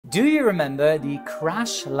Do you remember the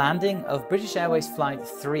crash landing of British Airways Flight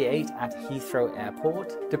 38 at Heathrow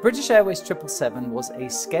Airport? The British Airways 777 was a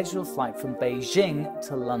scheduled flight from Beijing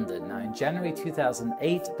to London. Now, in January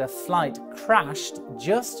 2008, the flight crashed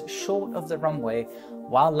just short of the runway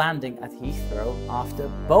while landing at Heathrow after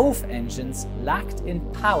both engines lacked in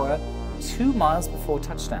power 2 miles before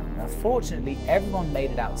touchdown. Now, fortunately, everyone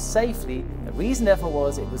made it out safely. The reason therefore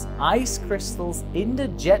was it was ice crystals in the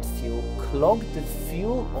jet fuel clogged the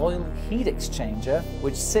fuel oil heat exchanger,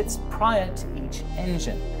 which sits prior to each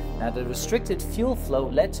engine. Now, the restricted fuel flow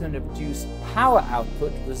led to a reduced power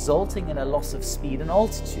output, resulting in a loss of speed and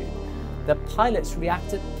altitude. The pilots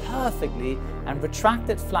reacted perfectly and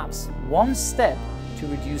retracted flaps one step to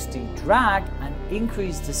reduce the drag and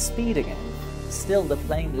increase the speed again. Still, the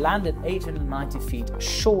plane landed 890 feet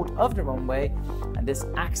short of the runway, and this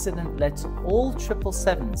accident led to all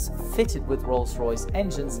 777s fitted with Rolls Royce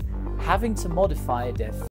engines having to modify their